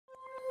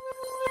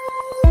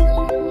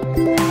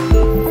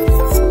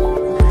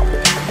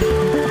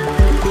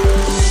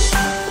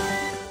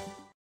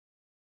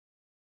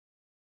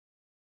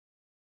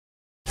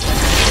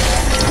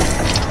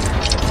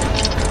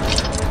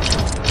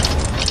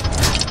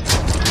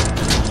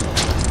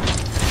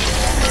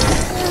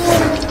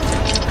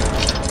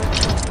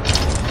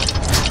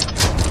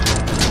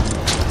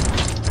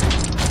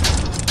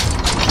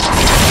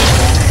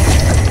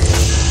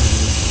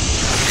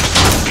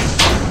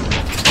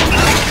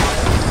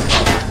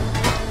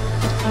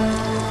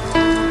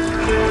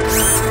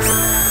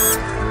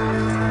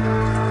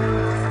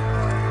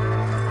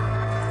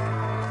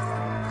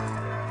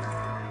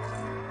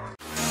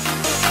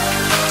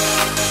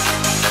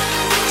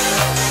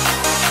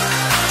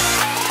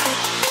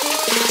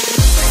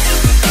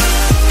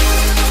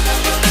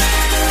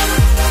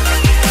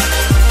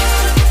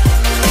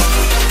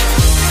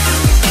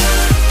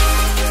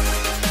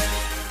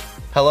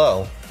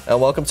Hello,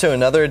 and welcome to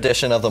another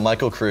edition of the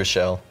Michael Cruz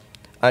Show.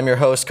 I'm your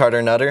host,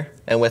 Carter Nutter,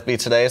 and with me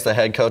today is the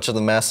head coach of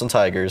the Massillon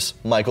Tigers,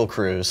 Michael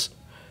Cruz.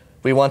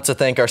 We want to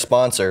thank our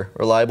sponsor,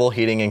 Reliable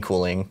Heating and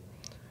Cooling.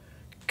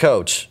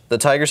 Coach, the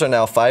Tigers are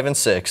now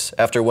 5-6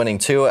 after winning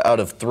 2 out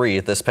of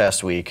 3 this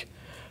past week.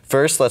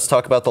 First, let's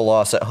talk about the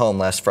loss at home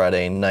last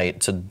Friday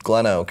night to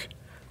Glen Oak.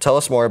 Tell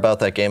us more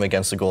about that game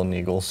against the Golden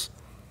Eagles.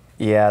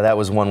 Yeah, that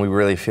was one we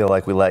really feel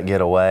like we let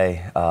get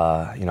away.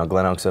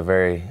 Glen Oak's a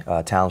very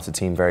talented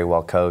team, very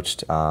well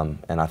coached,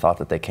 and I thought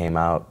that they came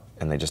out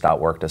and they just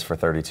outworked us for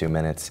 32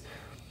 minutes.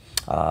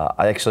 I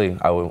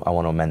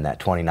want to amend that,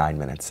 29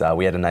 minutes.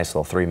 We had a nice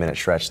little 3-minute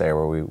stretch there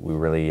where we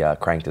really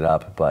cranked it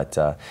up, but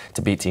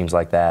to beat teams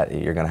like that,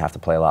 you're going to have to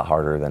play a lot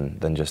harder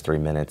than just 3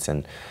 minutes,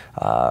 and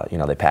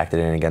they packed it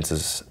in against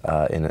us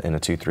in a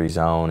 2-3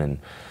 zone, and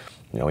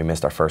we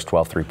missed our first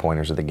 12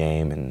 three-pointers of the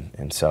game,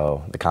 and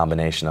so the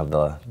combination of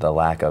the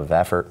lack of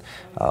effort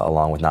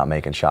along with not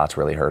making shots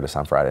really hurt us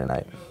on Friday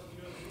night.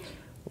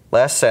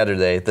 Last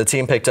Saturday, the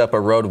team picked up a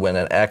road win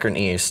at Akron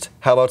East.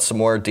 How about some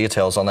more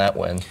details on that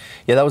win?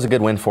 Yeah, that was a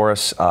good win for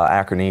us.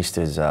 Akron East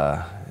is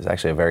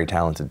actually a very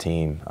talented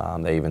team.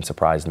 They even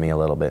surprised me a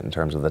little bit in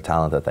terms of the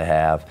talent that they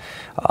have.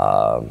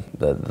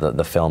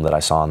 The film that I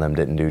saw on them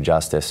didn't do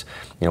justice.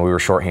 We were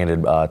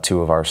shorthanded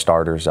 2 of our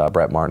starters,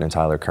 Brett Martin and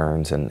Tyler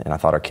Kearns, and I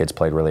thought our kids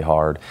played really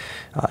hard.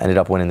 Ended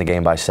up winning the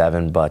game by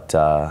 7, but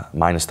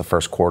minus the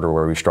first quarter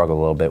where we struggled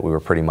a little bit, we were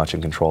pretty much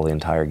in control the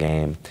entire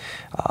game.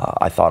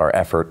 I thought our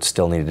effort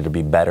still needed to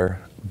be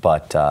better,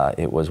 but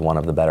it was one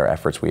of the better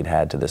efforts we'd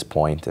had to this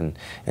point, and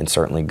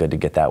certainly good to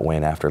get that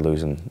win after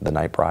losing the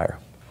night prior.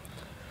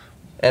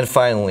 And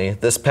finally,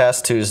 this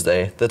past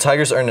Tuesday, the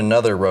Tigers earned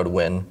another road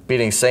win,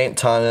 beating St.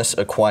 Thomas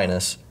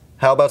Aquinas.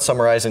 How about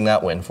summarizing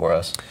that win for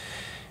us?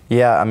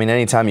 Yeah, I mean,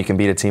 anytime you can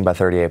beat a team by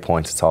 38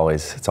 points, it's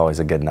always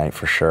a good night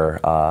for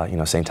sure.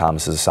 St.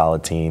 Thomas is a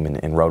solid team,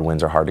 and road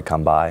wins are hard to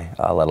come by,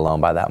 let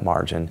alone by that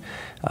margin.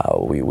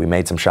 We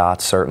made some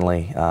shots,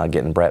 certainly.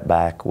 Getting Brett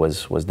back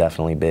was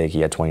definitely big.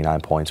 He had 29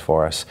 points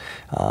for us.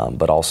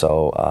 But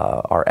also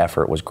our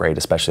effort was great,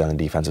 especially on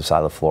the defensive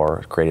side of the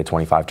floor. Created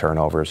 25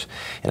 turnovers.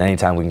 And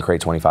anytime we can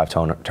create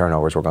 25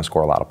 turnovers, we're going to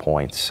score a lot of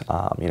points.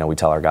 We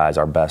tell our guys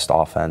our best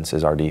offense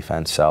is our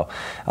defense. So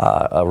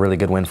a really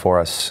good win for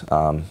us,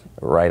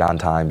 right on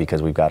time,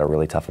 because we've got a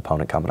really tough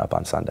opponent coming up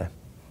on Sunday.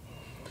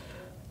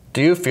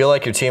 Do you feel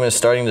like your team is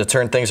starting to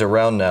turn things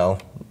around now,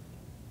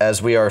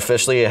 as we are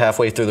officially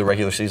halfway through the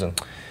regular season?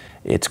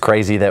 It's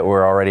crazy that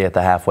we're already at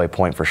the halfway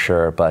point for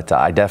sure, but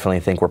I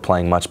definitely think we're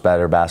playing much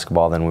better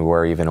basketball than we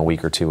were even a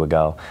week or 2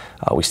 ago.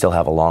 We still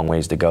have a long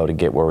ways to go to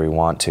get where we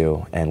want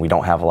to, and we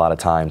don't have a lot of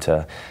time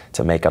to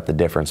make up the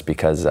difference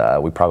because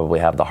we probably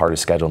have the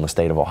hardest schedule in the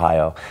state of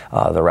Ohio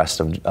the rest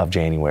of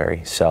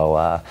January. So,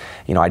 I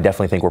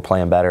definitely think we're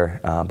playing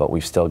better, but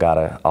we've still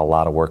got a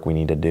lot of work we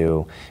need to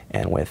do,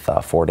 and with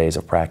 4 days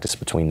of practice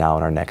between now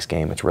and our next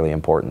game, it's really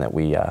important that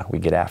we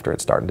get after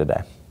it starting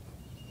today.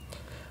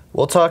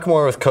 We'll talk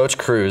more with Coach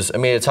Cruz, a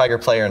Media Tiger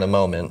player, in a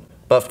moment.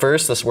 But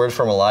first, this word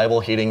from Reliable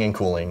Heating and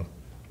Cooling.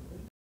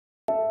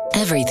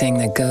 Everything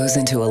that goes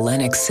into a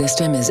Lennox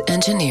system is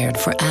engineered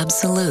for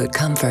absolute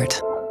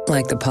comfort.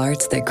 Like the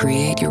parts that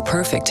create your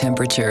perfect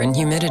temperature and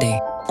humidity,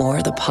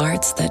 or the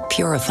parts that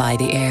purify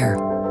the air.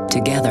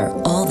 Together,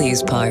 all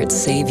these parts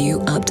save you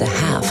up to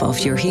half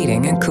off your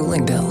heating and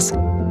cooling bills.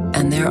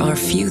 And there are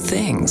few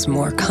things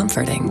more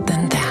comforting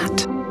than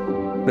that.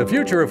 The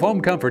future of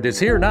home comfort is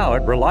here now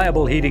at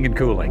Reliable Heating and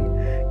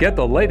Cooling. Get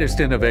the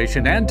latest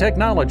innovation and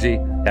technology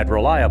at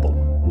Reliable.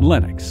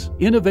 Lennox.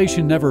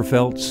 Innovation never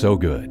felt so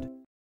good.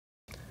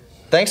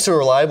 Thanks to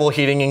Reliable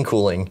Heating and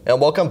Cooling,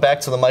 and welcome back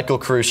to the Michael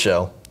Cruz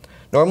Show.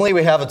 Normally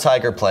we have a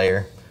Tiger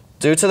player.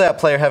 Due to that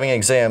player having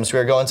exams, we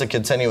are going to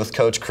continue with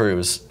Coach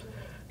Cruz.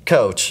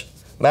 Coach,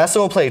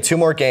 Massillon will play 2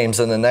 more games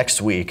in the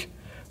next week.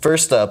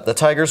 First up, the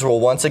Tigers will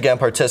once again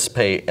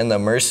participate in the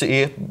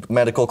Mercy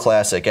Medical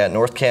Classic at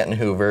North Canton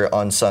Hoover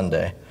on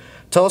Sunday.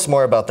 Tell us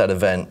more about that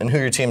event and who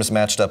your team is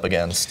matched up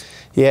against.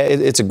 Yeah,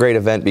 it's a great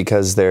event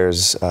because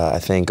there's, I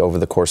think, over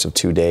the course of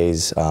 2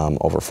 days,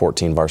 over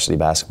 14 varsity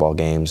basketball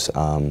games.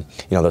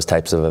 Those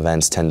types of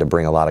events tend to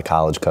bring a lot of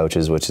college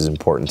coaches, which is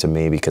important to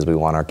me because we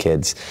want our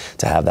kids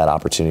to have that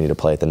opportunity to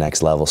play at the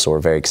next level. So we're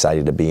very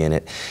excited to be in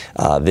it.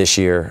 This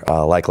year,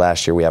 like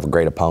last year, we have a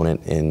great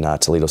opponent in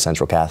Toledo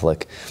Central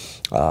Catholic.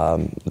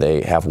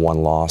 They have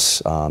 1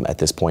 loss at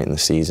this point in the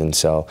season,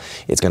 so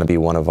it's going to be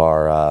one of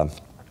our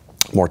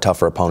more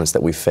tougher opponents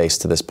that we've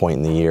faced to this point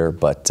in the year,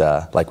 but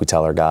like we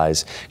tell our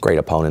guys, great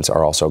opponents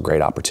are also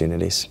great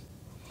opportunities.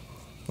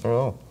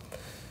 Oh.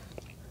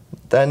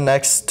 Then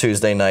next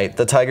Tuesday night,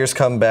 the Tigers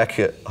come back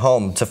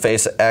home to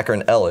face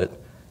Akron Ellet.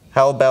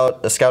 How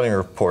about a scouting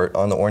report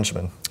on the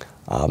Orangemen?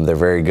 They're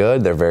very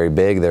good, they're very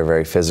big, they're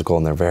very physical,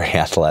 and they're very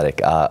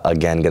athletic.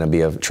 Again, going to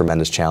be a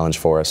tremendous challenge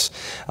for us.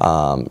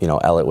 You know,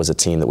 Elliott was a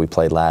team that we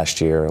played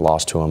last year,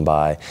 lost to them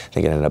by, I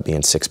think it ended up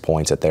being 6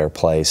 points at their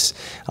place.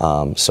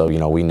 So, you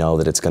know, we know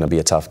that it's going to be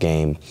a tough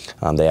game.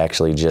 They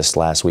actually just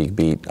last week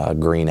beat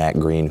Green at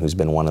Green, who's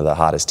been one of the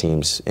hottest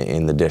teams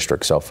in the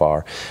district so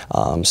far.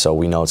 So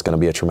we know it's going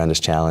to be a tremendous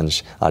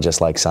challenge,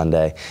 just like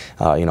Sunday.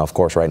 You know, of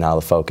course, right now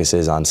the focus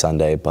is on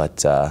Sunday,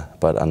 but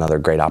another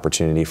great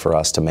opportunity for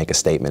us to make a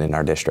statement in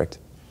our district.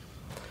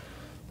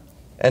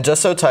 And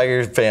just so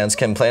Tiger fans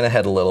can plan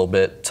ahead a little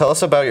bit, tell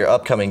us about your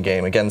upcoming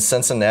game against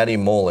Cincinnati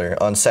Moeller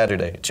on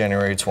Saturday,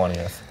 January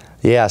 20th.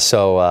 Yeah,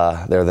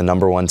 so they're the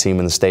 #1 team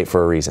in the state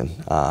for a reason.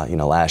 You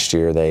know, last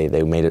year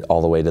they made it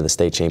all the way to the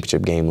state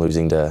championship game,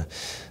 losing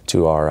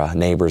to our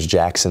neighbors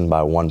Jackson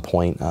by 1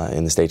 point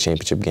in the state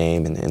championship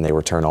game, and they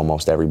return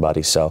almost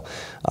everybody. So,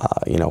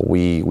 you know,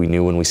 we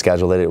knew when we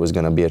scheduled it was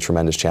going to be a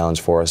tremendous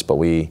challenge for us, but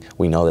we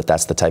know that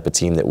that's the type of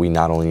team that we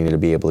not only need to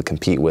be able to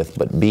compete with,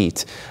 but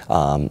beat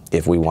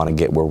if we want to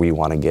get where we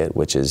want to get,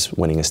 which is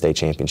winning a state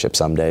championship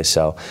someday.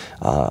 So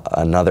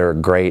another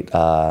great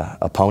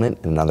opponent,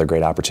 another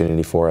great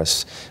opportunity for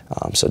us.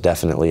 So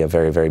definitely a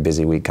very, very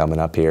busy week coming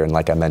up here. And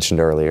like I mentioned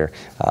earlier,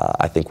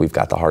 I think we've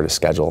got the hardest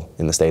schedule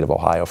in the state of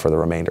Ohio for the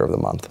remainder of the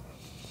month.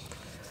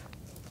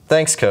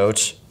 Thanks,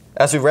 Coach.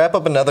 As we wrap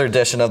up another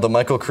edition of the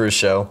Michael Cruz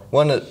Show,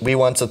 we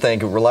want to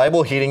thank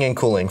Reliable Heating and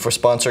Cooling for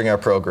sponsoring our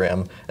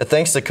program, and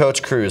thanks to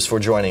Coach Cruz for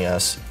joining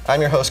us. I'm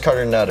your host,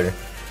 Carter Nutter.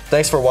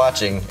 Thanks for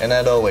watching, and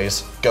as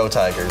always, go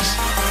Tigers.